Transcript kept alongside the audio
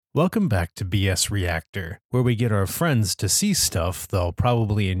Welcome back to BS Reactor, where we get our friends to see stuff they'll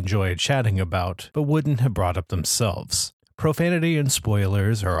probably enjoy chatting about, but wouldn't have brought up themselves. Profanity and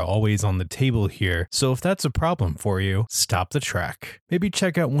spoilers are always on the table here, so if that's a problem for you, stop the track. Maybe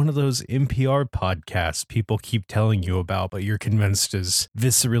check out one of those NPR podcasts people keep telling you about, but you're convinced is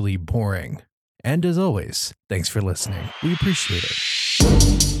viscerally boring. And as always, thanks for listening. We appreciate it.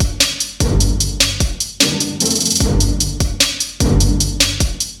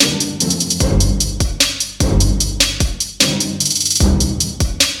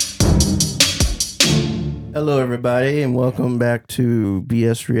 Hello, everybody, and welcome back to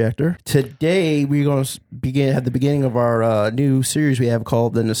BS Reactor. Today, we're going to have the beginning of our new series we have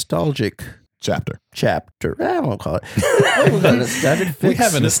called The Nostalgic Chapter. I don't call it. We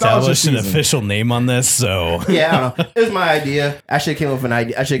haven't established an official name on this, so yeah, I don't know. It was my idea. I should have came up with an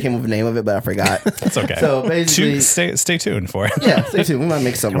idea. I should have came up with a name of it, but I forgot. That's okay. So basically, stay tuned for it. Yeah, stay tuned. We might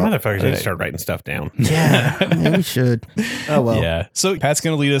make something. Motherfuckers need to start writing stuff down. Yeah, we should. Oh well. Yeah. So Pat's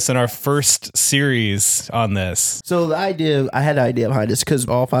going to lead us in our first series on this. So I had an idea behind this because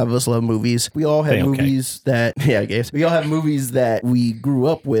all five of us love movies. We all have movies that, I guess we all have movies that we grew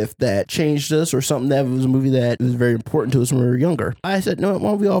up with that changed us, or something that was a movie that was very important to us when we were younger. I said, no,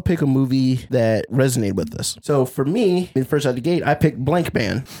 why don't we all pick a movie that resonated with us? So for me, first out of the gate, I picked Blank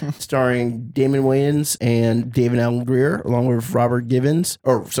Man, starring Damon Wayans and David Alan Grier, along with Robin Gibbons,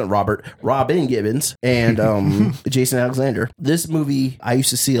 and Jason Alexander. This movie I used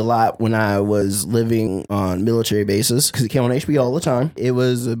to see a lot when I was living on military bases because it came on HBO all the time. It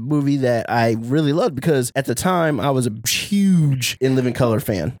was a movie that I really loved because at the time I was a huge In Living Color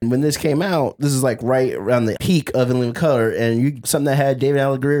fan. And when this came out, this is like right around the peak of In Living Color, and something that had David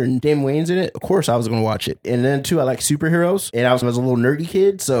Alan Grier and Damon Wayans in it, of course I was going to watch it. And then too, I like superheroes, and I was a little nerdy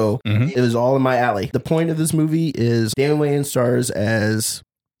kid, so it was all in my alley. The point of this movie is Damon Wayans stars as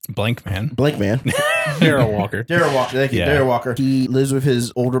Blank Man. Darryl Walker. Thank you. Yeah. Darryl Walker. He lives with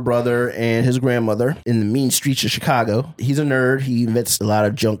his older brother and his grandmother in the mean streets of Chicago. He's a nerd. He invents a lot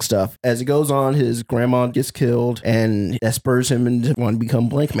of junk stuff. As it goes on, his grandma gets killed, and that spurs him into wanting to become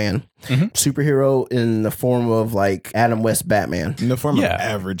Blank Man. Superhero in the form of like Adam West Batman. In the form of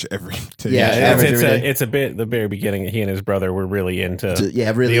average every day. Yeah, it's a bit the very beginning. He and his brother were really into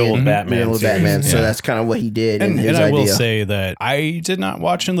the old Batman. So that's kind of what he did. And his I idea. will say that I did not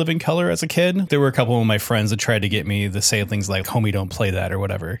watch In Living Color as a kid. There were a couple of my friends that tried to get me to say things like, homie, don't play that or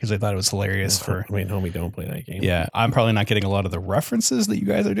whatever, because I thought it was hilarious. Homie, don't play that game. Yeah, I'm probably not getting a lot of the references that you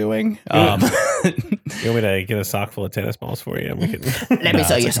guys are doing. You want me to get a sock full of tennis balls for you? Let me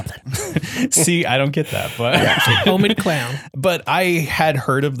tell you something. See, I don't get that, but Homie the Clown. But I had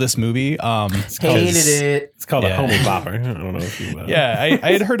heard of this movie. Hated it. It's called a homie bopper. I don't know if you. I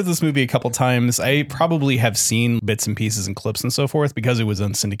had heard of this movie a couple times. I probably have seen bits and pieces and clips and so forth because it was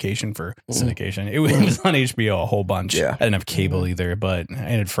on syndication for syndication. It was on HBO a whole bunch. Yeah. I didn't have cable either, but I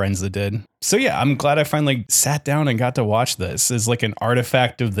had friends that did. So yeah, I'm glad I finally sat down and got to watch this. It's like an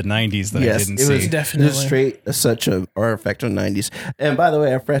artifact of the 90s that I didn't see. It was definitely such an artifact of the 90s. And by the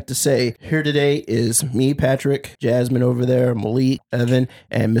way, I forgot to say, here today is me, Patrick, Jasmine over there, Malik, Evan,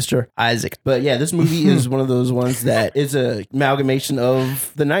 and Mr. Isaac. But yeah, this movie is one of those ones that is an amalgamation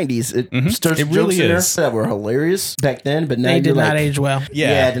of the 90s. It starts It jokes really in is. there that were hilarious back then, but now They you're did like, not age well.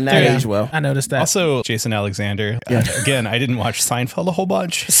 Yeah, did not age well. I noticed that. Also, Jason Alexander. Again, I didn't watch Seinfeld a whole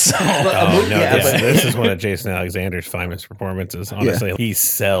bunch. So. This is one of Jason Alexander's finest performances. Honestly, he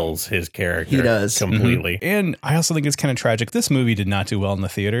sells his character. He does. Completely. And I also think it's kind of tragic. This movie did not do well in the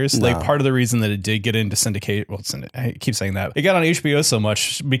theaters. No. Like, part of the reason that it did get into syndicate, I keep saying that. It got on HBO so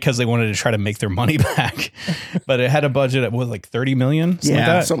much because they wanted to try to make their money back. But it had a budget of, like 30 million? Something like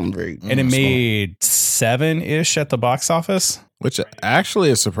that? Something very And it made 7-ish at the box office. Which actually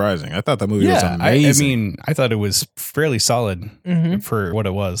is surprising. I thought the movie was amazing. I mean, I thought it was fairly solid for what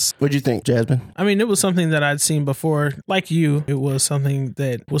it was. What'd you think, Jasmine? I mean, it was something that I'd seen before. Like you, it was something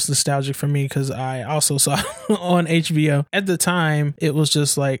that was nostalgic for me because I also saw it on HBO. At the time, it was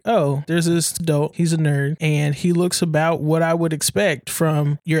just like, oh, there's this adult. He's a nerd. And he looks about what I would expect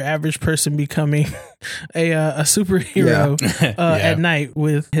from your average person becoming a superhero at night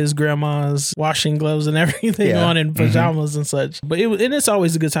with his grandma's washing gloves and everything on in pajamas and such. But it's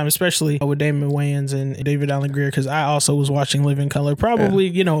always a good time, especially with Damon Wayans and David Alan Grier, because I also was watching Living Color, probably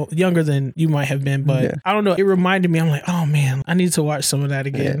younger than you might have been, but I don't know. It reminded me. I'm like, oh man, I need to watch some of that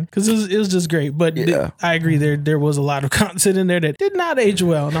again because it was just great. But I agree, there was a lot of content in there that did not age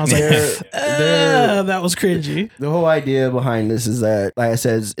well, and I was like, that was cringy. The whole idea behind this is that, like I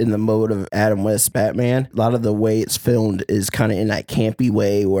said, it's in the mode of Adam West Batman. A lot of the way it's filmed is kind of in that campy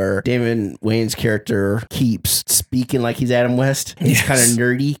way where Damon Wayans' character keeps speaking like he's Adam West. He's kind of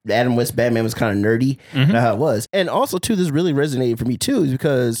nerdy. The Adam West Batman was kind of nerdy. That's how it was. And also, too, this really resonated for me, too, is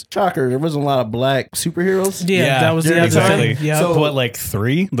because, shocker, there wasn't a lot of black superheroes. Yeah, that was the other thing. Yeah. So what, like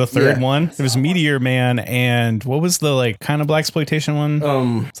 3? The third one? It was Meteor Man, and what was the like kind of blaxploitation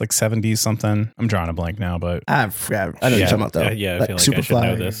one? It's like 70s something. I'm drawing a blank now, but I forgot. I know you're talking about though. Yeah, I like feel like I should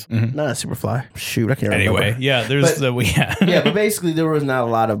know this. Not Superfly. Shoot, I can't remember. anyway, yeah, there's yeah, but basically there was not a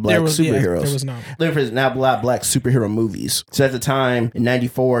lot of black superheroes. There was not. There was not a lot of black superhero movies. So at the time in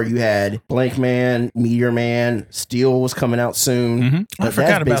 '94, you had Blank Man, Meteor Man, Steel was coming out soon. I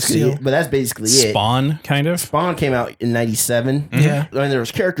forgot about Steel, but that's basically it. Spawn, kind of. Spawn came out in '97. Yeah, I mean there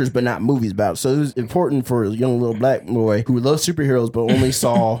was characters, but not movies about it. So it was important for a young little black boy who loved superheroes, but only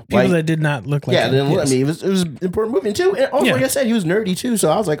saw people that did not look like. Yeah, I mean it was an important movie too. And also, like I said, he was nerdy too.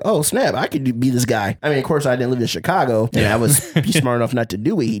 So I was like, oh snap, I could be this guy. I mean, of course, I didn't live in Chicago, and I was smart enough not to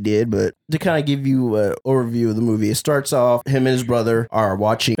do what he did. But to kind of give you an overview of the movie, it starts off him and his brother are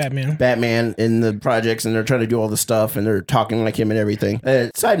watching Batman in the projects, and they're trying to do all the stuff, and they're talking like him and everything.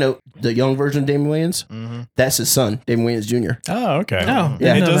 Side note: the young version of Damon Wayans, that's his son, Damon Wayans Jr. Oh, okay. Oh,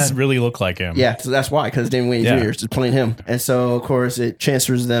 yeah, it does really look like him. Yeah, so that's why, because Damon Wayans Jr. is playing him, and so of course it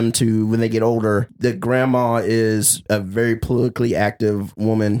transfers them to when they get older. The grandma is a very politically active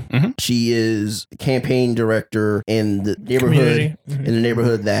woman. She is campaign director in the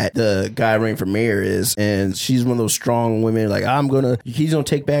neighborhood that the guy running for mayor is, and she's one of those strong women. Like he's gonna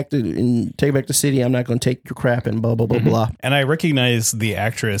take back the city. I'm not gonna take your crap and blah blah blah blah. And I recognize the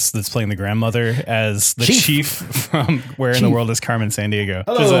actress that's playing the grandmother as the chief from Where in the World is Carmen Sandiego?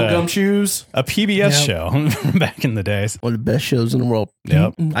 Hello, Gumshoes. A PBS show back in the days. One of the best shows in the world.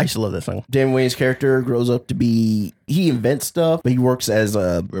 Yep. I used to love that song. Damon Wayans' character grows up to be, he invents stuff, but he works as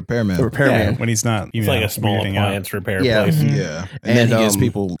a repairman. Yeah, when he's not, it's like a small appliance repair place. Yeah. And then he gives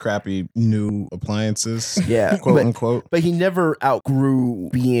people crappy new appliances. Yeah. quote unquote. But he never outgrew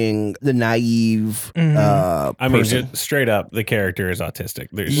being the naive I mean, person. just straight up, the character is autistic.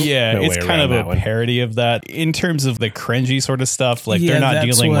 There's no it's way kind of around a parody of that in terms of the cringy sort of stuff. Like they're not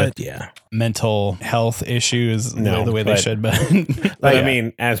dealing with mental health issues the way they should. But I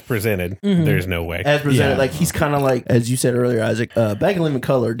mean, as presented, there's no way. As presented, like he's kind of like, as you said earlier, Isaac, back in Living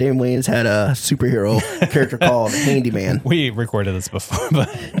Color, Damon Wayans had a superhero character called Handyman. We recorded this before, but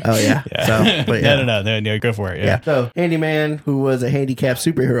oh yeah. So, but, No, go for it. Yeah. So Handyman, who was a handicapped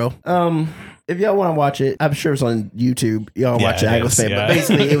superhero. If y'all want to watch it, I'm sure it's on YouTube. Y'all watch it. I ain't gonna but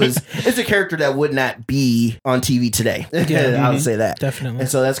basically it's a character that would not be on TV today. I would say that. Definitely. And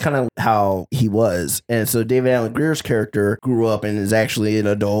so that's kind of how he was. And so David Alan Grier's character grew up and is actually an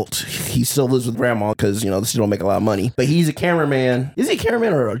adult. He still lives with grandma because, they still don't make a lot of money. But he's a cameraman. Is he a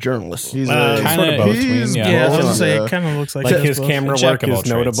cameraman or a journalist? He's kind of both. I was gonna say, it kind of looks like his camera work is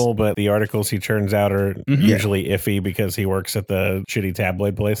notable, traits. but the articles he churns out are usually iffy because he works at the shitty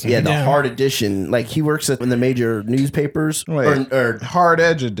tabloid place. Yeah, the hard edition. Like he works at one of the major newspapers or Hard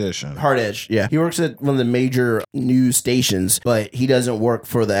Edge edition. Hard Edge, yeah. He works at one of the major news stations, but he doesn't work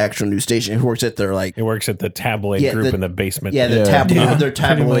for the actual news station. He works at their he works at the tabloid group in the basement. Yeah, their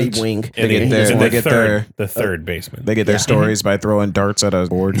tabloid wing. They get the third basement. They get their stories by throwing darts at a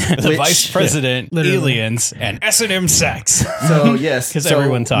board. The vice president, aliens, and S&M sex. So yes, because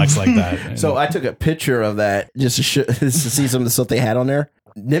everyone talks like that. So I took a picture of that just to see some of the stuff they had on there.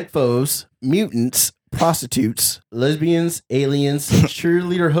 Nymphos, mutants, prostitutes, lesbians, aliens,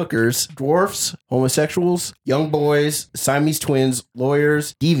 cheerleader hookers, dwarfs, homosexuals, young boys, Siamese twins,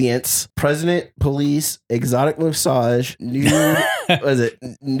 lawyers, deviants, president, police, exotic massage, nude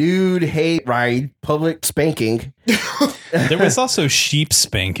hate ride, public spanking. There was also sheep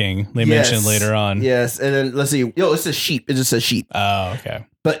spanking they mentioned later on. Yes, and then let's see. It says sheep. It just says sheep. Oh, okay.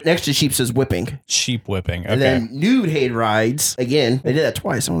 But next to sheep says whipping. Sheep whipping. Okay. And then nude hate rides. Again, they did that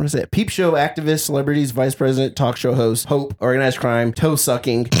twice. I want to say it. Peep show activists, celebrities, vice president, talk show host, hope, organized crime, toe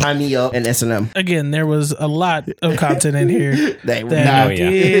sucking, tie me up, and S&M. Again, there was a lot of content in here that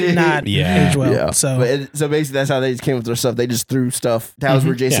did not age well. Yeah. So basically, that's how they came with their stuff. They just threw stuff. That was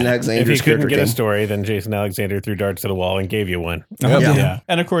where Jason Alexander's If you couldn't character get came. a story, then Jason Alexander threw darts at a wall and gave you one. Yeah.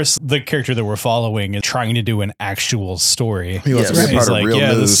 And of course, the character that we're following is trying to do an actual story. He wants to be part of real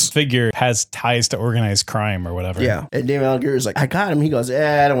news. This figure has ties to organized crime or whatever. Yeah. And David Alan Grier is like, I got him. He goes,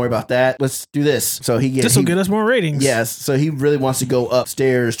 don't worry about that. Let's do this. So this will get us more ratings. Yes. So he really wants to go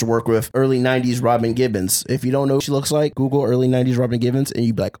upstairs to work with early 90s Robin Gibbons. If you don't know what she looks like, Google early 90s Robin Gibbons and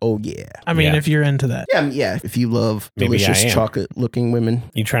you'd be like, oh yeah. I mean, if you're into that. Yeah. If you love delicious chocolate looking women.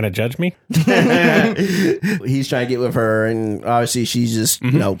 You trying to judge me? He he's trying to get with her, and obviously she's just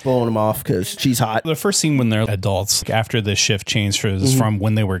you know blowing him off because she's hot. The first scene when they're adults, after the shift changes from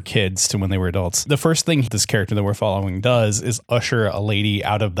when they were kids to when they were adults, the first thing this character that we're following does is usher a lady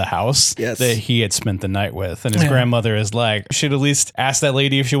out of the house that he had spent the night with. And his grandmother is like, should at least ask that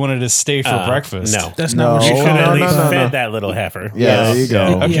lady if she wanted to stay for breakfast. No. That's not what She she should at least no. fed that little heifer. Yeah, there you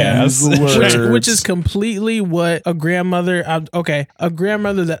go. Okay. Which is completely what a grandmother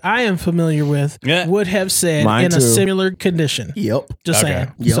that I am familiar with would have said in a similar condition. Yep. Just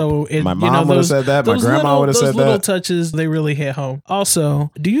saying. Yep. So My mom would have said that. My grandma would have said Those little that. touches, they really hit home.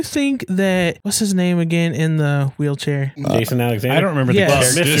 Also, do you think that, what's his name again in the wheelchair? Jason Alexander. I don't remember the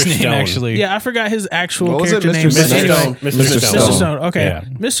Yes. character's Mr. name, Stone. actually. Yeah, I forgot his actual What was it? character Mr. name. but Stone. anyway, Mr. Mr. Stone. Stone. Okay. Yeah.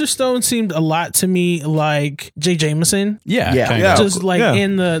 Mr. Stone seemed a lot to me like Jay Jameson. Yeah. Yeah. Kind Yeah. of. Just like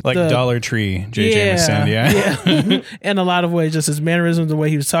in the Like the, Dollar Tree, J. Jameson. Yeah. In a lot of ways, just his mannerisms, the way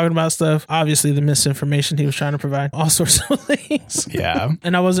he was talking about stuff, obviously the misinformation he was trying to provide, all sorts of things. Yeah.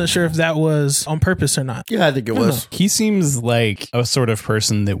 And I wasn't sure if that was on purpose or not. Yeah, I think it was. He seems like a sort of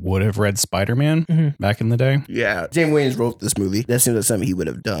person that would have read Spider-Man back in the day. Yeah. James Williams wrote this movie. That seems like something he would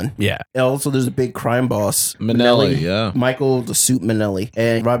have done. Yeah. And also, there's a big crime boss, Minnelli, yeah. Michael the Suit Minnelli,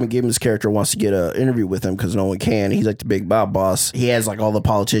 and Robin Gibbons' character wants to get an interview with him because no one can. He's like the big Bob boss. He has like all the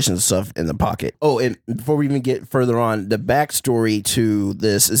politicians and stuff in the pocket. Oh, and before we even get further on, the backstory to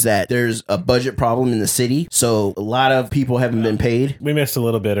this is that there's a budget problem in the city, so a lot of people haven't been paid. We missed a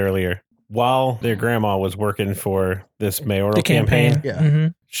little bit earlier. While their grandma was working for this mayoral The campaign. Yeah.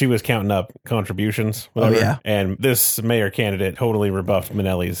 she was counting up contributions, whatever. Oh, yeah. And this mayor candidate totally rebuffed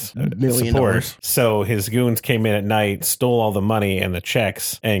Minnelli's $1 million. support. So his goons came in at night, stole all the money and the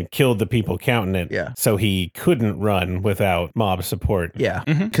checks, and killed the people counting it. Yeah. So he couldn't run without mob support. Yeah,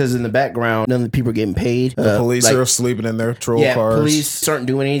 because in the background, none of the people are getting paid. The police like, are sleeping in their troll yeah, cars. police aren't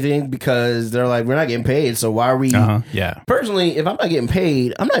doing anything because they're like, we're not getting paid. So why are we? Yeah. Personally, if I'm not getting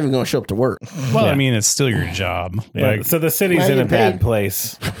paid, I'm not even going to show up to work. Well, I mean, it's still your job. Yeah. Like, So the city's Why in a you bad paid?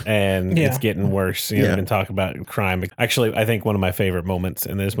 place, and Yeah. it's getting worse. You know, Yeah. we've been talking about crime. Actually, I think one of my favorite moments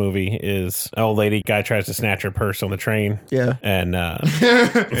in this movie is an old lady guy tries to snatch her purse on the train. Yeah. And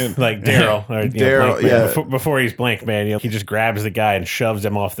like Daryl, or, you know, Daryl, Blank Man, yeah. before he's Blank Man, you know, he just grabs the guy and shoves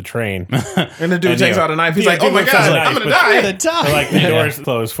him off the train. And the dude takes out a knife. He's like, oh my whips out a God, knife, I'm going to but- die. Like the door's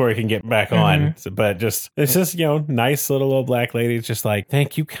closed before he can get back on. So, but just it's just, you know, nice little old black lady. It's just like,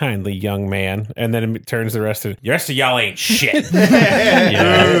 thank you kindly, young man. And then it turns the rest of y'all ain't shit.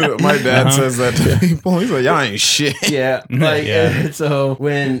 Dude, my dad says that to people. He's like, y'all ain't shit. Yeah, like Yeah. so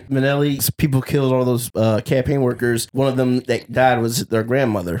when Minnelli's people killed all those campaign workers, one of them that died was their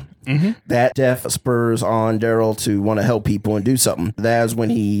grandmother. That death spurs on Daryl to want to help people and do something. That's when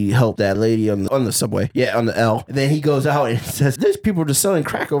he helped that lady on the subway. Yeah, on the L. And then he goes out and says, "There's people just selling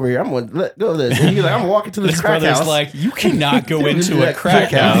crack over here. I'm going to let go of this." And he's like, "I'm walking to this his crack brother's house." like, you cannot go into a That crack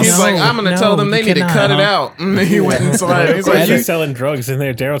crack house. house. He's No, like, I'm going to tell them they you need to cannot. cut it out. And he went inside. He's Why like, are they you, selling drugs in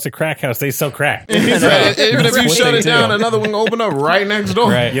there? Daryl's a crack house. They sell crack. he said, even if you That's shut what it they down, do. another one will open up right next door.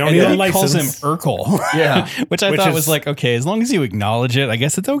 Right. You don't And need then a he calls him license. Urkel. Yeah. Which I Which thought is- was like, okay, as long as you acknowledge it, I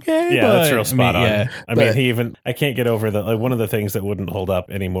guess it's okay. Yeah, but, that's real spot on. Yeah. I mean, I can't get over the, like, one of the things that wouldn't hold up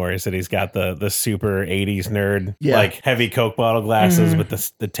anymore is that he's got the super 80s nerd, Yeah. like heavy Coke bottle glasses with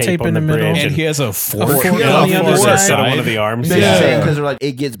the tape Tape on in the the middle. bridge. And he has a fork, fork on on the the other other side. instead of side. one of the arms. They're Yeah. saying because they're like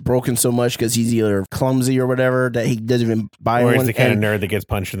it gets broken so much because he's either clumsy or whatever that he doesn't even buy Or one. he's the kind and- of nerd that gets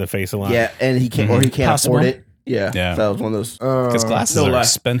punched in the face a lot. Yeah, and he can't or he can't Possible. afford it. Yeah, Yeah. that was one of those. Because glasses No are lie.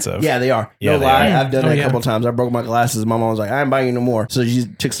 expensive. Yeah, they are. Yeah, No they lie. are. I've done Oh, that a yeah. couple times. I broke my glasses. My mom was like, I ain't buying you no more. So she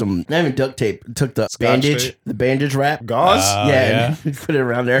took some, not even duct tape, took the bandage, tape? the bandage wrap. Gauze? Yeah, and put it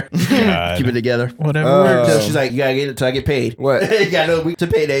around there. Keep it together. Whatever Uh, works. So she's like, you gotta get it till I get paid. What? You got a week to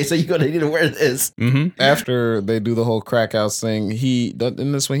payday, so you're gonna need to wear this. After they do the whole crack house thing,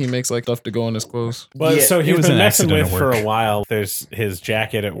 in this one, he makes like stuff to go on his clothes. Well, Yeah, so it he's was been an messing accident with at for work. a while. There's his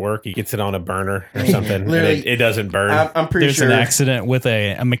jacket at work. He gets it on a burner or something, and Literally, it doesn't burn. I'm pretty There's sure. an accident with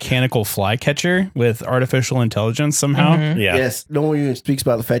a mechanical fly catcher with artificial intelligence somehow. yeah. Yes, no one even speaks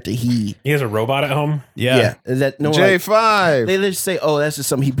about the fact that he. He has a robot at home. Yeah, is that no one? Like, J5. they just say, "Oh, that's just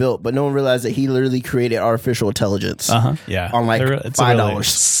something he built," but no one realized that he literally created artificial intelligence. Yeah. On, like, It's a really $5.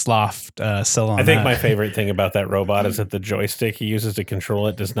 slough sell on I think that. my favorite thing about that robot is that the joystick he uses to control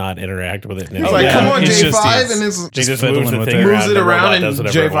it does not interact with it. He's like, yeah. come on, He's J5. just- and his He just fiddling moves the with thing it. around, moves it the around robot and does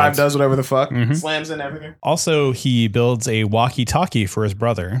whatever it J5 wants. does whatever the fuck. Slams in everything. Also, Also, he builds a walkie-talkie for his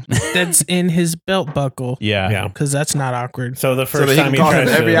brother. That's in his belt buckle. Yeah. Because that's not awkward. So the So first that he time can he call him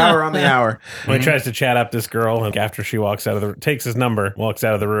tries every to, hour on the hour. when he tries to chat up this girl, and after she walks out of the, takes his number, walks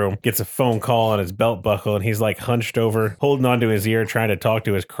out of the room, gets a phone call on his belt buckle, and he's like hunched over, holding onto his ear, trying to talk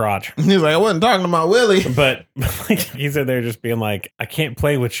to his crotch. He's like, I wasn't talking to my Willie. But like, he's in there just being like, I can't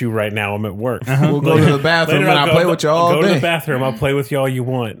play with you right now. I'm at work. We'll go to the bathroom Later and I'll I'll play with you all Go to day. the bathroom. I'll play with you all you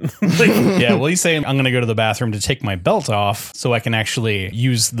want. Yeah, well, he's saying, I'm going to go to the bathroom to take my belt off so I can actually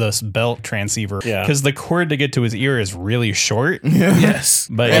use this belt transceiver. Yeah. Because the cord to get to his ear is really short. Yes.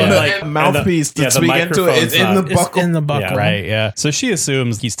 But And yeah. the like- mouthpiece and the- to speak into it is in the It's buckle. in the buckle. Yeah. Right, yeah. So she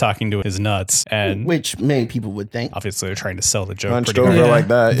assumes he's talking to his nuts, and Which many people would think. obviously they're trying to sell the joke Hunched pretty over hard. Yeah. like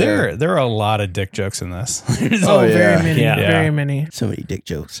that. There are a lot of dick jokes in this. Oh, yeah. very many. Yeah. Very many. So many dick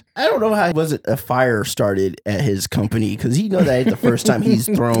jokes. I don't know how was it a fire started at his company because he know that ain't the first time he's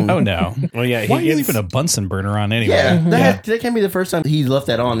thrown. Oh no! Well, yeah, Why are he you gets, leaving a Bunsen burner on anyway? Yeah, that can't be the first time he left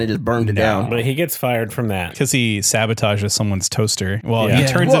that on and just burned it down. but he gets fired from that. Because he sabotages someone's toaster. Well, Yeah. he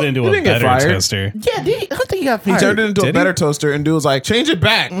turns Well, it into he a didn't get better fired. toaster. Yeah, did he? I don't think he got He fired. turned it into Did a he? better toaster, and dude was like, change it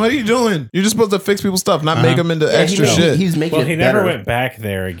back. What are you doing? You're just supposed to fix people's stuff, not make them into Yeah, extra shit. He's making Well, it he better. never went back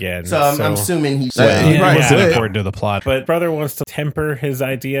there again. so I'm assuming he Yeah, said, he It probably wasn't did. important to the plot. But brother wants to temper his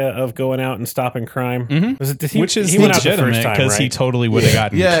idea of going out and stopping crime. Was it? Did he, Which is he went out the legitimate first time, because he right? totally would have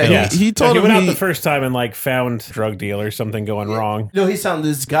gotten Yeah, killed. he told he him went out he- the first time and like found drug deal or something going wrong. No, he found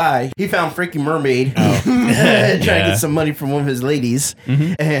this guy. He found Freaky Mermaid Oh. trying to Yeah. get some money from one of his ladies,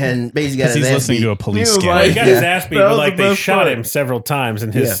 and basically got Because his he's ass listening beat. to a police He was scam. Well, he got his Yeah. ass beat, That but was like the they best shot part. him several times,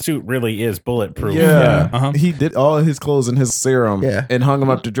 and his Yeah. suit really is bulletproof. Yeah, he did all his clothes in his serum, Yeah. and hung him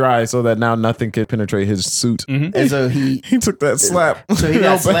up to dry so that now nothing could penetrate his suit. And so he He took that slap. so he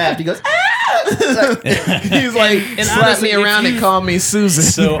got slapped. He goes, He's like, slap honestly, me if around and you- call me Susan.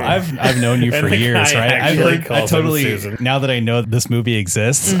 So I've known you And for the years, guy right? actually I calls him totally Susan. now that I know this movie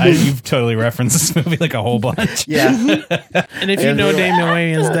exists, you've totally referenced this movie like a whole bunch. yeah. And if you know Damon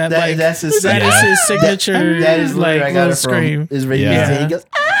Wayans, That's his that is his signature That is literally like I got little it from. scream. Is ready Yeah. to say. He goes,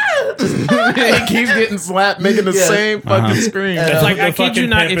 he keeps getting slapped, making the Yeah. same fucking scream. It's like I the kid you fucking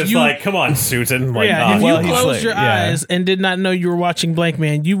not, pimp if is you- like, come on, Susan. Like, Yeah, if well, you he's closed like- your yeah. eyes and did not know you were watching Blank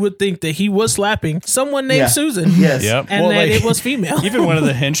Man, you would think that he was slapping someone named Yeah. Susan. Yes. Yep. And Well, that like, it was female. Even one of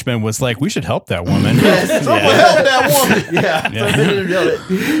the henchmen was like, "We should help that woman." Someone help that woman. Yeah. So they didn't know it.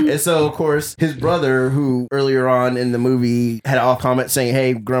 And so, of course, his brother, who earlier on in the movie had an off comment saying,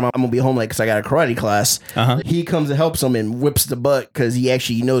 "Hey, grandma, I'm gonna be home late because I got a karate class." He comes and helps him and whips the butt because he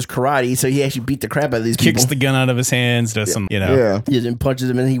actually knows karate. So he actually beat the crap out of these Kicks people. the gun out of his hands, does some, Yeah. He then punches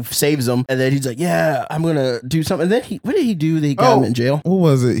him and he saves him. And then he's like, "Yeah, I'm gonna do something." And then what did he do? They got him in jail. What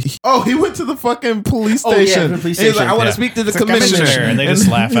was it? He went to the fucking police Oh, yeah, station. to the police And he's like, station. I want Yeah. to speak to the It's a commissioner. commissioner, and they just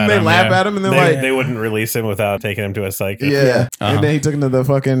laugh at They him, laugh yeah. at him, and they're they, like, they wouldn't release him without taking him to a psychic. yeah. And then he took him to the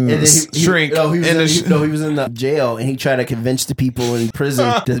fucking And then shrink. No, he was and in, the he was in the jail and he tried to convince the people in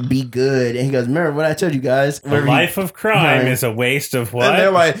prison to be good. And he goes, "Remember what I told you guys? The Whenever you- life of crime Right. is a waste of what? and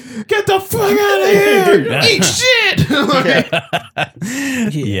they're like, get the fuck out of here! Eat shit!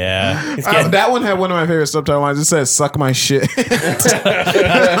 Yeah. He's getting- That one had one of my favorite subtitle lines. It says, "Suck my shit."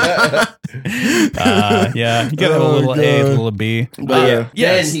 Yeah. You got a Oh, little A, a God. little B. But yeah,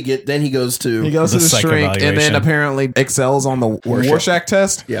 yes. then he goes to He goes The to the shrink, and then psychoevaluation. apparently excels on the Rorschach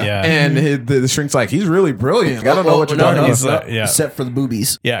test. Yeah. Yeah. And the shrink's like, he's really brilliant. I don't know what you're talking He's about. like- yeah. except for the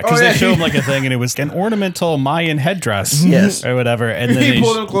boobies. Yeah, because Oh, yeah. they show him like a thing, and it was an ornamental Mayan headdress, Yes. or whatever. And then He they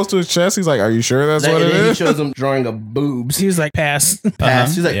pulled him close to his chest. He's like, "Are you sure that's what And it then he is?" shows him drawing a boobs. He was like, pass.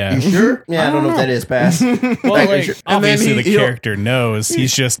 Pass. He's like, yeah. "You sure?" Yeah, I don't know if that is pass. well, Like, like, sure. And then obviously the he'll- character knows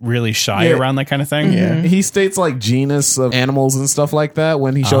he's just really shy Yeah. around that kind of thing. Yeah. He states like genus of animals and stuff like that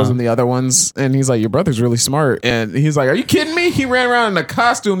when he shows him the other ones, and he's like, "Your brother's really smart." And he's like, "Are you kidding me? He ran around in a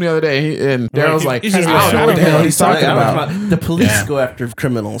costume the other day." And Daryl's like, he's "I just don't like, know what the hell he's talking Like, I don't about." know The police go after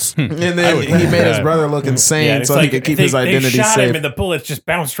criminals. And then he made his brother look insane Yeah, it's so like, he could keep they, his identity they shot safe. him and the bullets just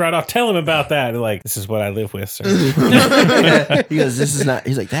bounced right off. Tell him about that. They're like, this is what I live with, sir. He goes, "This is not."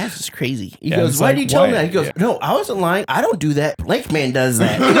 He's like, "That's just crazy." He Yeah, goes, it's "Why like, do you tell me why- that?" He goes, yeah. "No, I wasn't lying. I don't do that. Blank Man does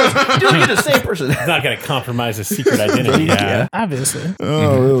that." He goes, "Dude, you're the same person." He's not going to compromise his secret identity. Yeah. Obviously.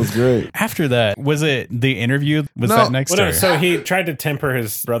 Oh, it was great. After that, was it the interview? Was No. that next? Well, no, or- so he tried to temper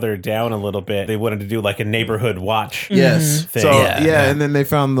his brother down a little bit. They wanted to do like a neighborhood watch Yes. thing. So Yeah. and then they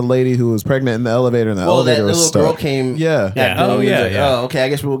found the lady who was pregnant in the elevator, and the Well, that elevator was little stuck. girl came. Yeah. Yeah. Oh, Oh, yeah, Like, yeah. "Oh, okay. I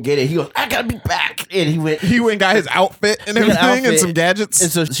guess we'll get it." He goes, "I gotta be back," and he went. He went and got his outfit and He got everything an and some outfit. gadgets.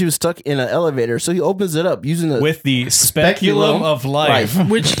 And so she was stuck in an elevator. So he opens it up using the with the speculum of life.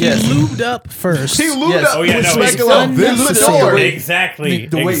 Which he Yes. lubed up first. He lubed Yes. up Oh, yeah, with no, speculum, then the door. Exactly,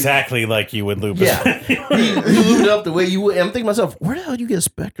 The way- exactly like you would lube Yeah, it. he lubed up the way you would. I'm thinking to myself, where the hell do you get a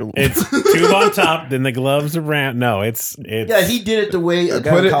speculum? It's tube on top, then the gloves around. No, it's Yeah, he did it the way a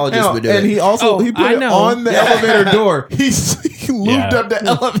Put it- gynecologist would do and it. he also Oh, he put I it know. on the elevator door. He lubed Yeah. up the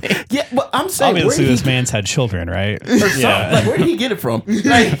elevator. Yeah, but I'm saying, Obviously, where this did he, man's had children, right? yeah. like, where did he get it from?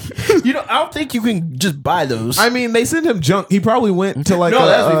 Like, I don't think you can just buy those. I mean, they send him junk. He probably went to like No,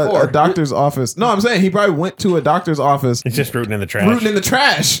 that was before. a doctor's office. No, I'm saying he probably went to a doctor's office, It's just rooting in the trash. rooting in the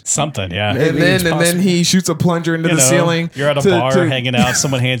trash. Something, yeah. Maybe it's And then he shoots a plunger into You the know, ceiling. You're at a bar hanging out.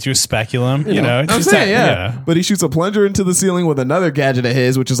 Someone hands you a speculum. You know, it's I'm just saying, that- yeah. But he shoots a plunger into the ceiling with another gadget of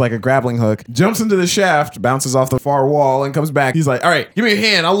his, which is like a grappling hook, jumps into the shaft, bounces off the far wall, and comes back. He's like, all right, give me your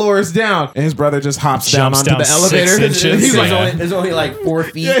hand. I'll lower us down. And his brother just hops down Jumps onto down the 6 elevator. inches. And he's Yeah. like, it's only like 4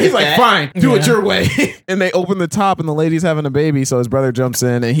 feet. yeah, he's if like, that. fine, do it Yeah. your way. And they open the top, and the lady's having a baby. So his brother jumps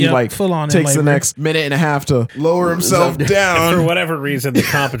in, and he Yep, like full on in takes the labor. next minute and a half to lower himself For down. whatever reason, the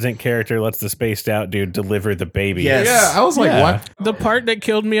competent character lets the spaced out dude deliver the baby. Yes. Yeah, I was like, Yeah. what? The part that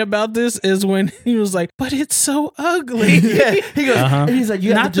killed me about this is when he was like, "But it's so ugly." Yeah, he goes, and he's like,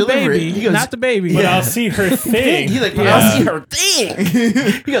 you have Not to the deliver baby. it. He goes, Not the baby. But I'll see her thing. He's like, Yeah. I'll see her thing.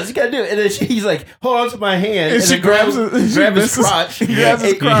 He goes, you gotta do it. And then he's like, hold on to my hand. And she then grabs grab his his misses- crotch. he grabs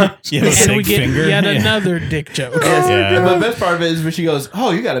his And- crotch. You have a and we sick get finger. yet Yeah. another dick joke. Yeah. But the best part of it is when she goes,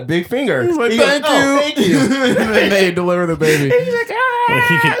 oh, you got a big finger. He's like, He goes, thank you. "Oh, thank you. And then they deliver the baby. He's like,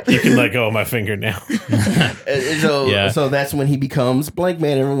 ah. You can let go of my finger now. And so, Yeah. so that's when he becomes Blank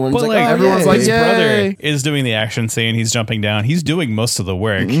Man. Everyone's But like, like, oh, everyone's yay. like, his yay. brother is doing the action scene. He's jumping down. He's doing most of the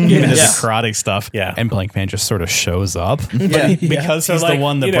work. Even his Yes. karate stuff. Yeah. And Blank Man just sort of shows up. Yeah. Because So, he's like, the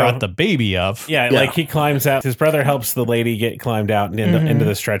one that you know, brought the baby up. Yeah, like he climbs out. His brother helps the lady get climbed out and into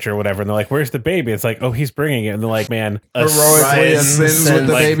the stretcher or whatever. And they're like, "Where's the baby?" It's like, "Oh, he's bringing it." And they're like, "Man, Heroically ascends with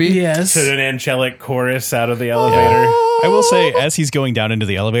the like, baby. Yes. to an angelic chorus out of the elevator." I will say, as he's going down into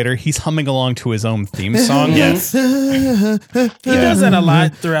the elevator, he's humming along to his own theme song. Yes, He does that a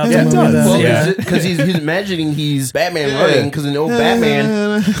lot throughout the movie. does. though. Well, Yeah. because he's imagining he's Batman running. Because in the old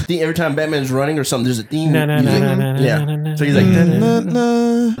Batman, I think every time Batman's running or something, there's a theme. Na, na, na, music. na, na, na, Yeah. na, na, So he's like,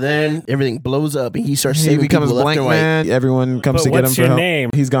 He then everything blows up and he starts saving becomes people left Blank and right. Man. Everyone comes But to get him what's for your help. name?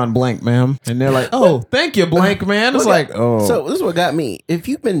 He's gone blank, ma'am. And they're like, oh, thank you, Blank Man. It's like, oh. So this is what got me. If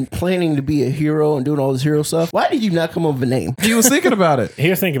you've been planning to be a hero and doing all this hero stuff, why did you not come up with a name? he was thinking about it. he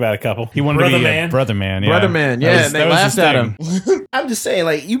was thinking about a couple. He wanted Brother to be Man. a brother man. Yeah. Brother Man, yeah, and they that was his laughed at thing. him. I'm just saying,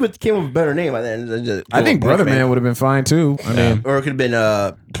 like, you came up with a better name by then. than just I think going Brother Blank Man would have been fine too. I mean, Or it could have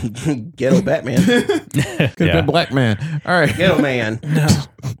been Ghetto Batman. could have Yeah. been Black Man. All right. Ghetto Man. No,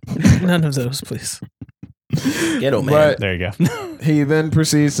 none of those, please. Ghetto Man. But There you go. he then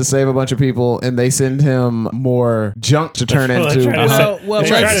proceeds to save a bunch of people, and they send him more junk to turn Well, into. they try to send- Well, they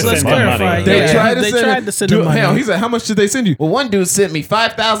try to let's send him clarify. money. They Yeah, tried to they send tried him, to send him money. Hell, he said, "How much did they send you?" Well, one dude sent me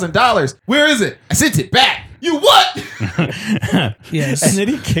 $5,000. Where is it? I sent it back. You what? Yes. And then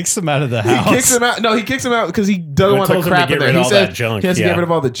he kicks him out of the He house. kicks him out. No, he kicks him out because he doesn't Well, want the told him to crap get in there. rid of He all said that junk, he has to yeah. get rid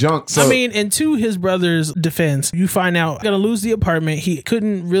of all the junk. So I mean, and to his brother's defense, you find out gonna lose the apartment. He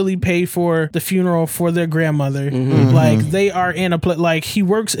couldn't really pay for the funeral for their grandmother. Like they are in a like he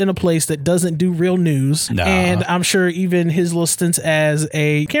works in a place that doesn't do real news, Nah. and I'm sure even his little stints as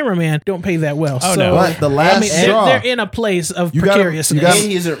a cameraman don't pay that well. Oh, so, no. But the last I mean, straw. they're in a place of You gotta- precariousness. you gotta- And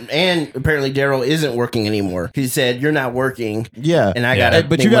he isn't, and apparently Daryl isn't working anymore. He said, "You're not working." yeah, And I Yeah. got to.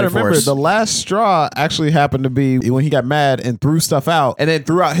 but you got to remember, the last straw actually happened to be when he got mad and threw stuff out, and then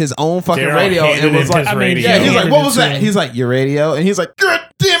threw out his own fucking Daryl radio. handed And was him like, his I mean, radio. yeah, he's like, handed "What it was to that?" him. He's like, "Your radio," and he's like, "God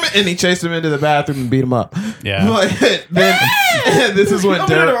damn it!" And he chased him into the bathroom and beat him up. Yeah. Like, then this is when Open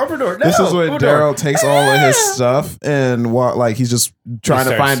the door, Daryl. open the door. This No, is when open the door. Daryl takes all of his stuff and like he's just trying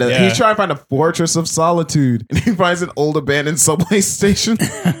to starts- find a yeah. he's trying to find a fortress of solitude, and he finds an old abandoned subway station.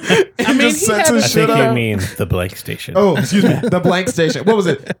 And mean, just he sets had his I shit think you up. mean the Blake Station. Oh, excuse me. The blank station. What was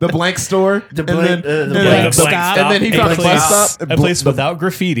it? The blank store. The And blank- then- the and blank then- stop. And then he A found a bus place, stop. a place without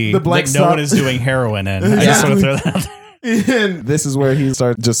graffiti the blank that no stop. one is doing heroin in. I just want to throw that out there. And this is where he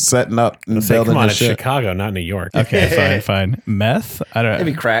starts just setting up and Say, building come on, his it's shit. Chicago, not New York. Okay, fine. Meth? I don't.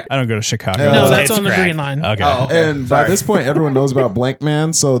 Maybe crack. I don't go to Chicago. Yeah. No, Oh, that's it's on the crack. green line. Okay. Oh, okay. And by Sorry. this point, everyone knows about Blank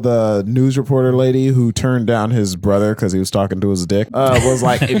Man. So the news reporter lady who turned down his brother because he was talking to his dick was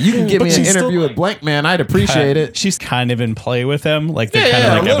like, "If you can give But me an she's still interview like- with Blank Man, I'd appreciate it." She's kind of in play with him. Like they're Yeah, kind yeah,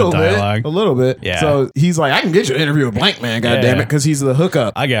 of a like have little a bit, dialogue. a little bit. Yeah. So he's like, "I can get you an interview with Blank Man, goddammit, Yeah. because he's the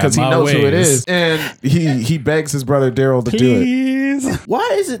hookup. I got because he my knows who it ways. is." And he begs his brother Daryl to do it. Please. Why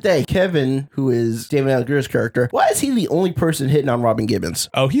is it that Kevin, who is David Alan Grier's character, why is he the only person hitting on Robin Gibbons?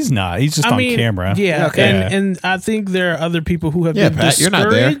 Oh, he's not. He's just on camera. Yeah, Okay. and I think there are other people who have Yeah, been Pat, you're not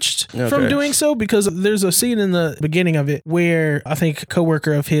there. discouraged from Okay. doing so, because there's a scene in the beginning of it where I think a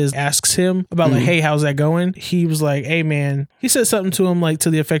coworker of his asks him about like, hey, how's that going? He was like, hey man, he said something to him like to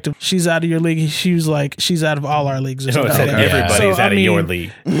the effect of, she's out of your league. She was like, she's out of all our leagues or So something it's like that. everybody's So, out of your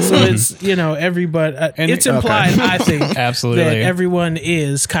league. So it's, everybody, And- it's implied, I think, Absolutely. that everyone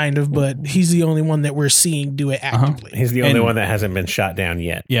is kind of, but he's the only one that we're seeing do it actively. He's the only And- one that hasn't been shot down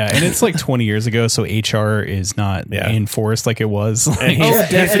yet. Yeah, and it's like 20 years ago, so HR is not enforced like it was. And Oh,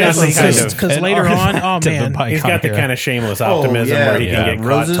 he's- definitely, he's got the kind of- because an later on, oh artifact of the man, bike He's got the here. kind of shameless optimism yeah, where he can yeah. get caught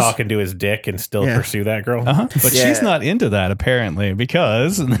Roses? talking to his dick and still pursue that girl. But Yeah. she's not into that apparently,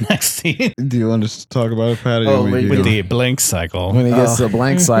 because in the next scene Do you want to talk about it, Patty? Oh, Or wait, with the blank cycle. when he gets the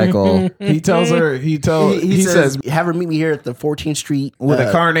blank cycle, he tells her. He says have her meet me here at the 14th Street with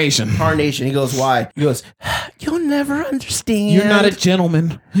a carnation. Carnation. He goes, why? He goes, you'll never understand. You're not a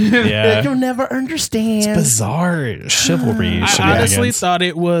gentleman. Yeah. You'll never understand. Bizarre chivalry. I shenanigans. honestly thought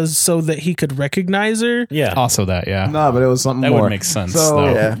it was so that he could recognize her. Yeah. Also that, yeah. No, but it was something That more. would make sense, So,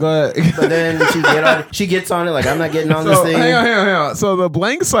 though. Yeah. but But then she gets on it like, I'm not getting on this So thing. hang on. So the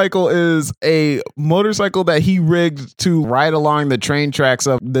blank cycle is a motorcycle that he rigged to ride along the train tracks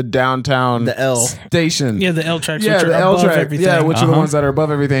of the downtown The L. station. Yeah, the L tracks, Yeah, which the are L above track. everything. Yeah, which are the ones that are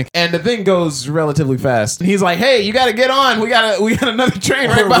above everything. And the thing goes relatively fast. He's like, "Hey, you got to get on. We got another train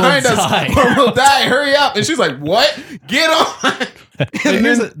right Or behind we'll us, die." or we'll die. Hurry up!" And she's like, "What? Get on!"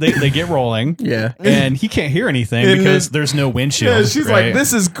 They get rolling. Yeah. And he can't hear anything And because then- there's no windshield. Yeah, she's right? like,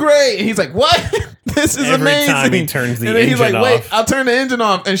 "This is great." And he's like, "What? This is Every amazing." time he turns the and then he's like, engine "Wait, off. I'll turn the engine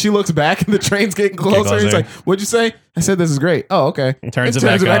off." And she looks back, and the train's getting closer. And he's closer. like, "What'd you say?" I said, "This is great." Oh, okay. Turns And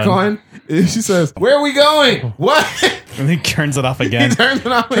it back on. And she says, "Where are we going?" What? And he turns it off He again. turns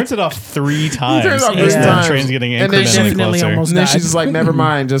it off. Turns it off 3 times. turns it off as 3 the times. train's getting And then incrementally definitely closer. almost And then died. she's just like, "Never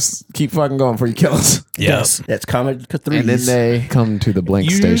mind. Just keep fucking going before you kill us." Yes. That's Comet 3. And then they come to the blank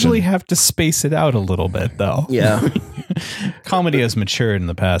You station. usually have to space it out a little bit, though. Yeah. Comedy has matured in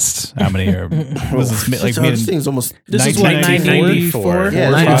the past. How many years? Was this like This thing's almost This is like 1994. 1994. yeah, Or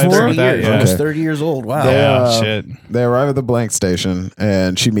it's 95, 30 something like that, years. yeah. Almost Okay. 30 years old. Wow. Yeah, shit. They arrive at the blank station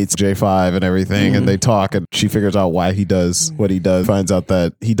and she meets J5 and everything and they talk and she figures out why he does what he does. Finds out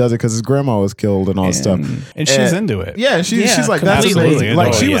that he does it because his grandma was killed and all this stuff. And she's into it. Yeah, she's Yeah, like, that's completely. amazing. Like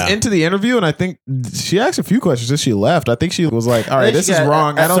Oh, she was yeah. into the interview and I think she asked a few questions as she left. I think she was like, all right, this is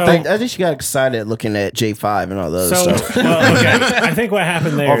wrong. I don't so- think. I think she got excited looking at J5 and all those So, stuff. well, okay. I think what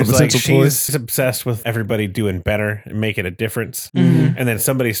happened All there the is like potential she's obsessed with everybody doing better and making a difference. Mm-hmm. And then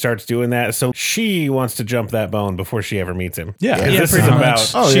somebody starts doing that. So she wants to jump that bone before she ever meets him. Yeah. 'Cause Yeah, this is pretty about,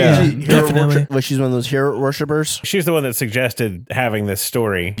 much. Oh, she- yeah. Definitely. Well, she's one of those hero worshippers. she's the one that suggested having this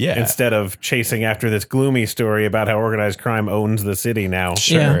story Yeah. instead of chasing after this gloomy story about how organized crime owns the city now.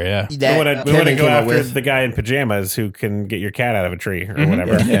 Sure, yeah. We That want to Kevin go came up after with. the guy in pajamas who can get your cat out of a tree or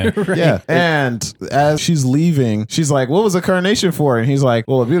whatever. Yeah. Yeah. And as she's leaving, she's like, what was a carnation for? And he's like,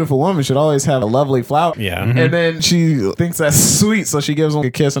 well, a beautiful woman should always have a lovely flower. Yeah. And then she thinks that's sweet. So she gives him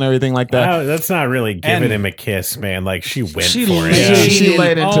a kiss and everything like that. That's not really giving And- him a kiss, man. Like she went She for laid- it. Yeah, She she did-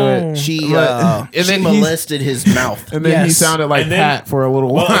 laid into oh. it. She And she then he's- molested his mouth. And then he Yes. sounded like And then- Pat for a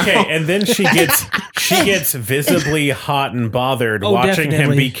little Well, while. okay, and then she gets visibly hot and bothered Oh, watching him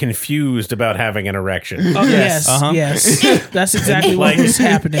definitely. be confused about having an erection. Oh, yes. Uh-huh. Yes. That's exactly what Like- was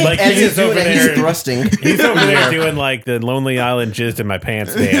happening. like- As He he's is doing over it, he's there. thrusting. He's over there doing like the Lonely Island jizzed in my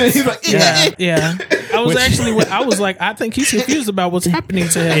pants dance. He's like, yeah. Yeah. I was I was like, I think he's confused about what's happening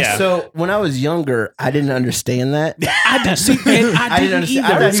to him. Yeah. So when I was younger, I didn't understand that. I didn't see, and I didn't understand.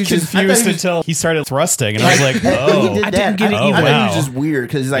 either. I I was He was just- I thought confused he was- until he started thrusting, and I was like, When "Oh, he did I that, didn't get it I either. thought he Wow. was just weird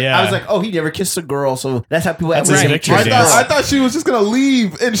because like Yeah. I was like, oh, he never kissed a girl, so that's how people That's act when his they victory kiss a dance. girl. I thought she was just gonna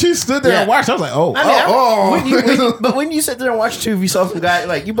leave, and she stood there Yeah. and watched. I was like, "Oh, I mean, when you, but when you sit there and watch TV, you saw some guy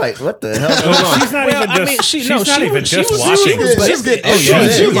like you like, what the hell? Going on? She's not Well, even I just. mean, she's she not even was just watching. she's getting Oh, yeah,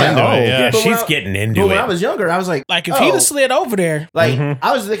 she was like, into oh, it, yeah. Yeah, But when she's I- getting But into when I it. was younger, I was like, Like, if oh. he'd have slid over there, Like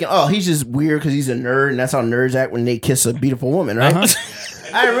I was thinking, oh, he's just weird because he's a nerd, and that's how nerds act when they kiss a beautiful woman, right?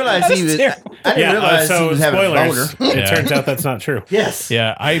 I didn't realize he was. terrible. I didn't realize he was having a boner. spoilers. It Yeah. turns out that's not true. Yes.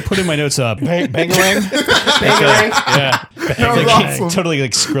 yeah." I put in my notes bangarang. Bangarang. Yeah, that was Like, awesome. totally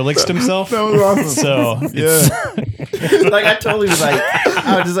like Skrillexed himself. That was awesome. So Yeah, Like I totally was like,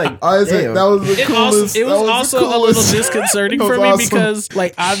 I was just like, Isaac, damn. that was the coolest. It was that also the a little coolest. disconcerting That for was me awesome. because,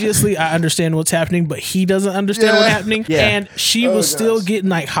 like, obviously I understand what's happening, but he doesn't understand what's happening. Yeah. And she was still getting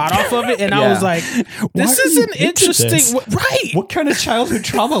like hot off of it, and I Yeah. was like, Why "This are is you an into interesting, this? right?" What kind of childhood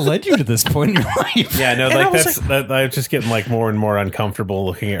trauma led you to this point in your life? Yeah, no, And I like was I'm just getting like more and more uncomfortable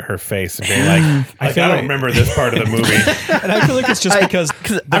looking at her face and being like, I feel don't like- remember this part of the movie. And I feel like it's just because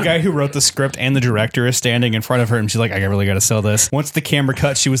the guy who wrote the script and the director is standing in front of her, and she's like, "I really got to sell this." Once the camera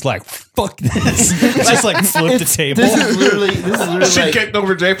cut, she was like, "Fuck this!" Just like flipped the table. This is literally She like, kicked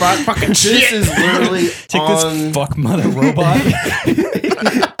over J-Pot. Fucking this shit. is literally Take on. this fuck mother robot.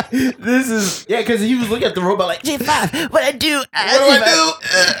 This is because he was looking at the robot like J5. What I do? What do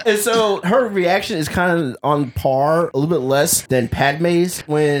I And so her reaction is kind of on par, a little bit less than Padme's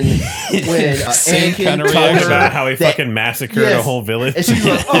when Same Anakin kind of told Talking reaction. her about how he that- fucking massacred a Yes. whole village. And she's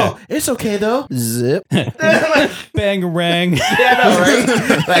like, "Oh, it's okay though." Zip. Bangarang. Yeah, I know,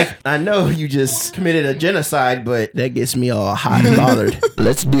 right? Like, I know you just committed a genocide, but that gets me all hot and bothered.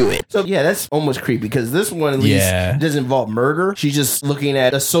 Let's do it. So yeah, that's almost creepy because this one at least Yeah. doesn't involve murder. She's just looking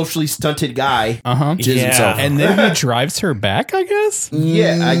at a socially stunted guy. Jizz Yeah. himself. And then he drives her back, I guess.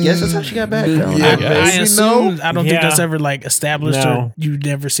 Yeah, I guess that's how she got back. Yeah. I guess. assume I don't think Yeah. that's ever like established No. or you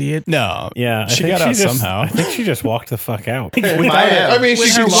never see it. No. Yeah, She got out just, somehow. I think she just walked the fuck out. Might have. I mean, With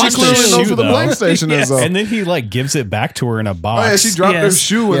she her clearly lost knows shoe, where the though. blank station is. Though. And then he like gives it back to her in a Oh box. yeah, she dropped her Yes.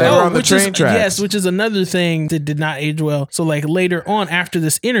 shoe when Yeah. they were on the which train is, tracks. Yes, which is another thing that did not age well. So like later on after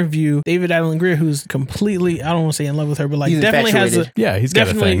this interview, David Allen Greer, who's completely, I don't want to say in love with her, but like He's definitely has a infatuated. Yeah, he's got a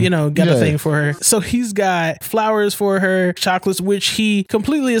definitely, thing. you know, got a Yeah. thing for her. So he's got flowers for her, chocolates, which he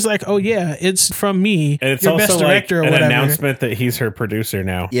completely is like, oh yeah, it's from me, And it's your also best like director or an whatever. announcement that he's her producer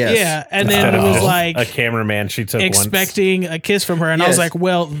now. Yes. Yeah, and Instead then it of was just like a cameraman she took once. expecting a kiss from her, and I was Yes. like,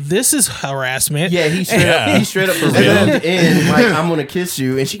 well, this is harassment. Yeah, he straight up revealed in like, "I'm gonna kiss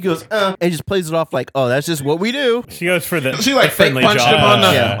you," and she goes, and just plays it off like, "Oh, that's just what we do." She goes for the She like the fake friendly punched jaw him on the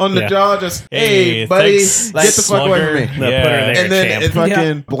punch. Yeah. on the Yeah. jaw. Just hey, buddy, thanks, get the fuck away from me. The Yeah. put her there, And then champ. it fucking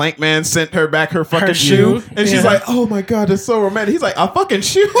Yeah. Blank Man sent her back her fucking Her shoe, shoe. and she's Yeah. like, "Oh my god, that's so romantic." He's like, "A fucking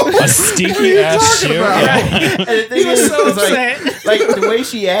shoe, A What are stinky you ass talking shoe. about? Yeah. And the thing is, so it's upset. like the way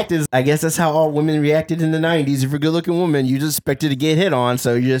she acted, I guess that's how all women reacted in the 90s. If you're a good looking woman, you just expected to get hit on,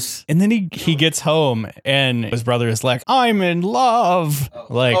 so you just. And then he gets home and his brother is like, "I'm in love."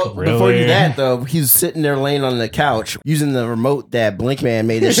 Like, really? Before you do that, though, he's sitting there laying on the couch using the remote that Blinkman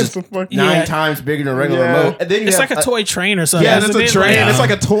made. It's just the fuck- 9 Yeah. times bigger than a regular Yeah. remote. And then you It's have like a toy train or something. Yeah, isn't it's a it? train. Like, It's like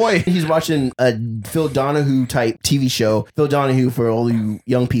a toy." He's watching a Phil Donahue type TV show. Phil Donahue, for all you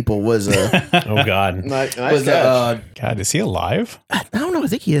young people, was a Oh God. was a God, is he alive? I don't know. I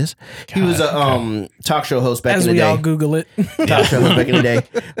think he is. He was a talk show host back as in the we day. all Google it. Talk show host back in the day.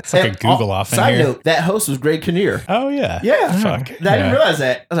 It's like a Google off in Side here. note: that host was Greg Kinnear. Oh yeah. Yeah, Fuck. I Yeah. didn't realize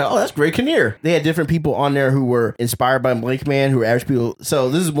that. I was like, "Oh, that's Greg Kinnear." They had different people on there who were inspired by Blink Man, who were average people. So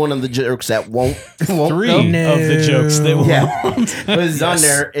this is one of the jokes that won't Three go. No. of the jokes that were Yeah, but it's on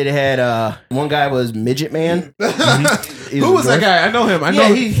there. It had one guy was Midget Man. Who was that guy? I know him. I know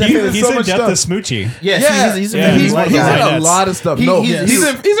Yeah, he's he's he's so in much Death stuff. to Smoochie. Yes, Yeah, he's yeah, he's he's one in guy. a That's- lot of stuff. He- No, he's- he's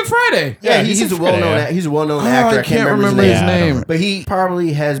in Friday. Yeah, he's he's a in well known. Friday. He's a well known Oh, actor. I can't remember his his name. name. But he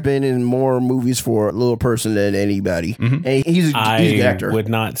probably has been in more movies for a little person than anybody. And he's a good I actor. would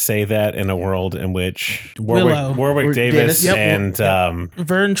not say that in a world in which Willow. Warwick Davis Davis, yep. and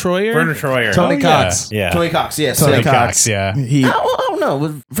Vern Troyer. Vernon Troyer. Tony Oh, yeah. Cox. Yeah. Tony Cox, yes. Tony Cox, yeah. He I don't know.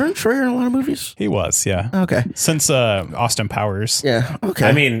 Was Vern Troyer in a lot of movies? He was, yeah. Okay. Since Austin Powers. Yeah. Okay.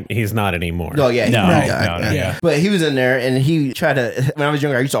 I mean, he's not anymore. oh yeah. No, he- no, yeah. But he was in there, and he tried to. When I was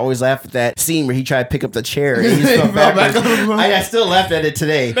younger, I used to always laugh at that scene where he tried to pick up the chair and he just fell fell backwards. back on the- I still laughed at it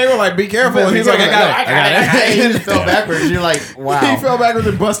today. they were like, "Be careful," and he's like, "I got it." He just fell backwards. You're like, wow. He fell backwards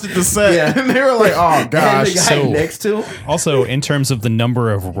and busted the set, Yeah. and they were like, "Oh And gosh." the guy so- next to him. Also, in terms of the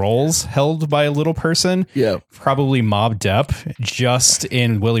number of roles held by a little person, Yeah. probably Mob Depp just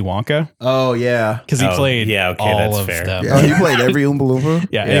in Willy Wonka Oh yeah. because he Oh, played yeah, okay, all that's of fair. them. Yeah. Oh, he played every Oompa Loompa.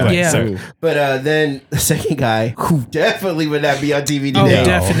 Yeah, anyway, Yeah. so But then the second guy, who definitely would not be on TV Oh, today,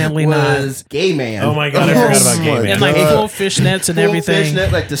 definitely not. was Gay Man. Oh my God, I forgot about Gay my Man. And like God. full fishnets and Full everything.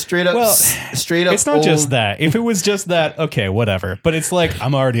 fishnet, like the straight up, Well, straight up. it's not old, just that. If it was just that, okay, whatever. But it's like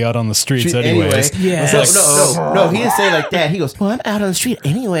I'm already out on the streets anyways. Yeah. It's Yes. like, No, he didn't say it like that. He goes, "Well, I'm out on the street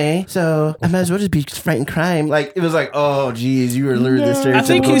anyway, so I might as well just be fighting crime." Like it was like, "Oh, geez, you were literally the stereotypical I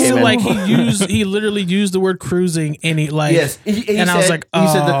think he's gay still man." like he literally used the word cruising and funny. Like, Yes, I was like, he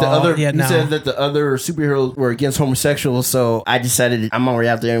said that the "Oh, other yeah, no." he said that the other superheroes were against homosexuals, so I decided I'm already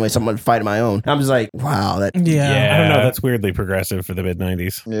out there anyway, so I'm gonna fight my own. I'm just like, wow, that yeah. I don't know. That's weirdly progressive for the mid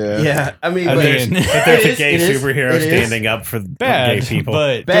 90s. yeah. I mean, I but mean, If there's it a gay is, it is, superhero it is. standing up for bad gay people,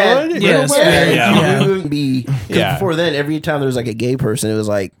 but Bad, good. Yes, yeah, very- yeah. It wouldn't be. 'Cause Yeah. before then, every time there was like a gay person, it was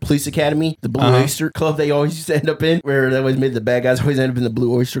like Police Academy, the Blue Oyster Club. They always used to end up in where they always made the bad guys always end up in the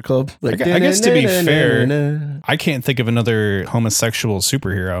Blue Oyster Club. Like, I guess to be fair, I can't think of another homosexual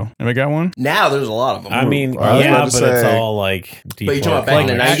superhero. Have I got one? now there's a lot of them. I mean, I was yeah, about but to it's say- all like deep. But you're talking about back in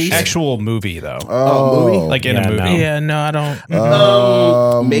the language. 90s? Actual movie though, Oh, movie? like in Yeah, a movie. no. Yeah, no, I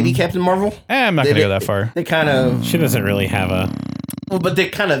don't. maybe Captain Marvel. I'm not They gonna go did- that far. They kind of, She doesn't really have a. well, but they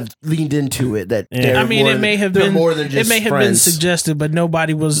kind of leaned into it. That Yeah. they're I mean, more it may than- have they're been more than just it may have been friends. suggested, but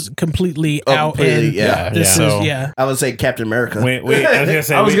nobody was completely Oh, out. completely, And yeah. this Yeah. is yeah. I would say Captain America. I was gonna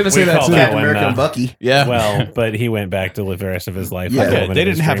say. I was gonna say that call too. Captain one, America and Bucky. Yeah. Well, but he went back to live the rest of his life. Yeah. with a Yeah, woman they in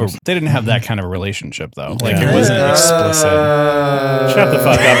his didn't have dreams. they didn't have that kind of relationship though. Like Yeah. it wasn't explicit. Shut the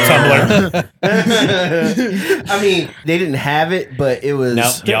fuck up, Tumblr. I mean, they didn't have it, but it was.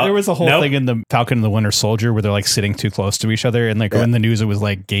 Nope. There was a whole Nope. thing in the Falcon and the Winter Soldier where they're like sitting too close to each other, and like in the news it was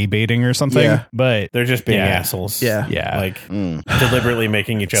like gay baiting or something. Yeah. But They're just being Yeah. assholes. Yeah. Yeah. Like deliberately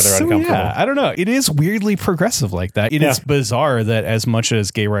making each other So, uncomfortable. yeah, I don't know. It is weirdly progressive like that. It is Yeah. bizarre that as much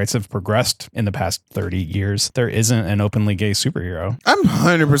as gay rights have progressed in the past 30 years, there isn't an openly gay superhero. I'm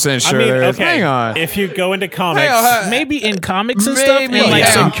 100% sure I mean, there is. okay. Hang on. If you go into comics, Hang on. Maybe in comics and Maybe, stuff, and like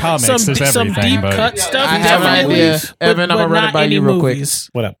yeah. some In comics, some, there's some everything, deep but- cut stuff. I have an definitely, idea. but- Evan, I'm but gonna run it not by any you real quick. movies.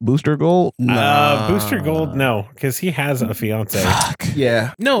 what up? Booster Gold? Booster Gold, no, because he has a fiance.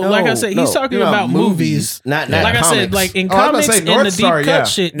 Yeah. No, like I said, he's talking no, about movies. Not Like I said, comics. like in Oh, I was comics gonna say and the North deep Star, cut yeah.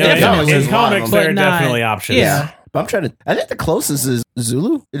 shit, No, definitely. in comics, But there are not- definitely options. Yeah. But I'm trying to. I think the closest is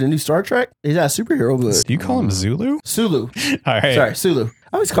Zulu in the new Star Trek. He's not a superhero, but Do you call him Zulu? Sulu. All right. Sorry, Sulu.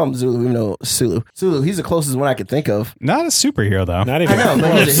 I always call him Zulu, even though Sulu. Sulu, he's the closest one I could think of. Not a superhero though. Not even. I know,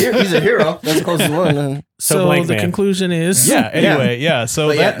 but close. he's a hero. That's the closest one. So Blank the Man. conclusion is, Yeah. Anyway, yeah. So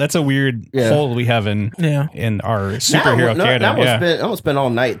But yeah. that's a weird Yeah. hole we have in yeah. our superhero now canon. I'm Yeah. gonna spend all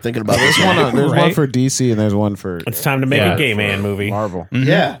night thinking about this one. There's one Right. for DC and there's one for It's time to make Yeah. a gay man movie. Marvel.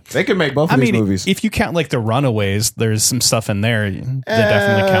 Yeah. They can make both I of these mean, movies. if you count like the Runaways, there's some stuff in there that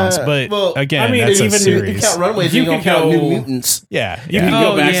definitely counts. But well, again, I mean, that's a even If you series. count Runaways, You you don't could count go- New Mutants. Yeah, You yeah. can go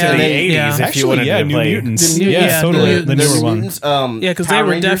Oh, back yeah, to the they- 80s yeah. if you Actually, wanted yeah, to New play. Mutants. The new- yeah, yeah, totally. the The new- newer one. Mutants, Yeah, because they Power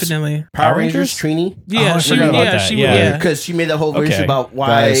were Rangers. definitely. Power Rangers, Trini. Yeah, I she. forgot about Yeah, that. she. Yeah. Yeah. Because she made the whole version Okay. about why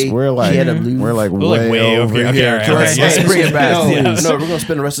Guys, we're like she had to lose. way over here. Okay, all right, Let's okay. bring it back. No, please. no, we're gonna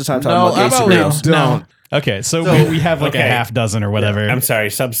spend the rest of the time talking No, about how gay about we superheroes. don't? Okay, so, So- we have like okay. a half dozen or whatever. I'm sorry,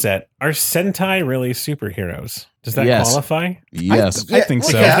 subset. Are Sentai really superheroes? Does that Yes. qualify? Yes. I think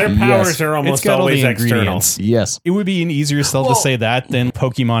so. Yeah. Their powers Yes. are It's almost got all the always external. ingredients. Yes. It would be an easier sell to say that than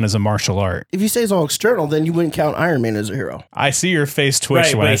Pokemon is a martial art. If you say it's all external, then you wouldn't count Iron Man as a hero. I see your face twitch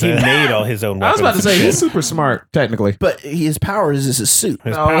Right, when I but he say that. made all his own I was weapons. about to say and he's shit. super smart, technically. But his power is just his suit.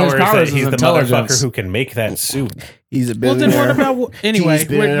 His No, power his is power that is he's his the intelligence. motherfucker who can make that suit. He's a Well, billionaire. then what about anyway? He's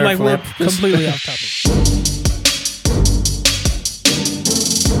billionaire We're philanthropist. completely off topic.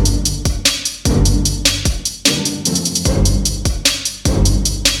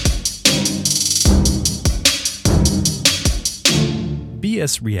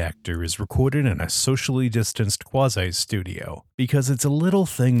 BS Reactor is recorded in a socially distanced quasi-studio because it's a little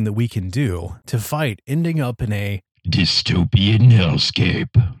thing that we can do to fight ending up in a dystopian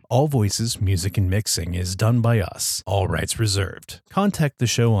hellscape. All voices, music, and mixing is done by us. All rights reserved. Contact the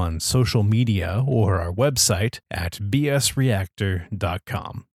show on social media or our website at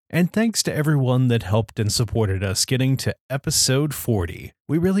bsreactor.com. And thanks to everyone that helped and supported us getting to episode 40.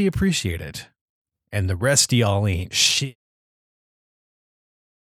 We really appreciate it. And the rest of y'all ain't shit.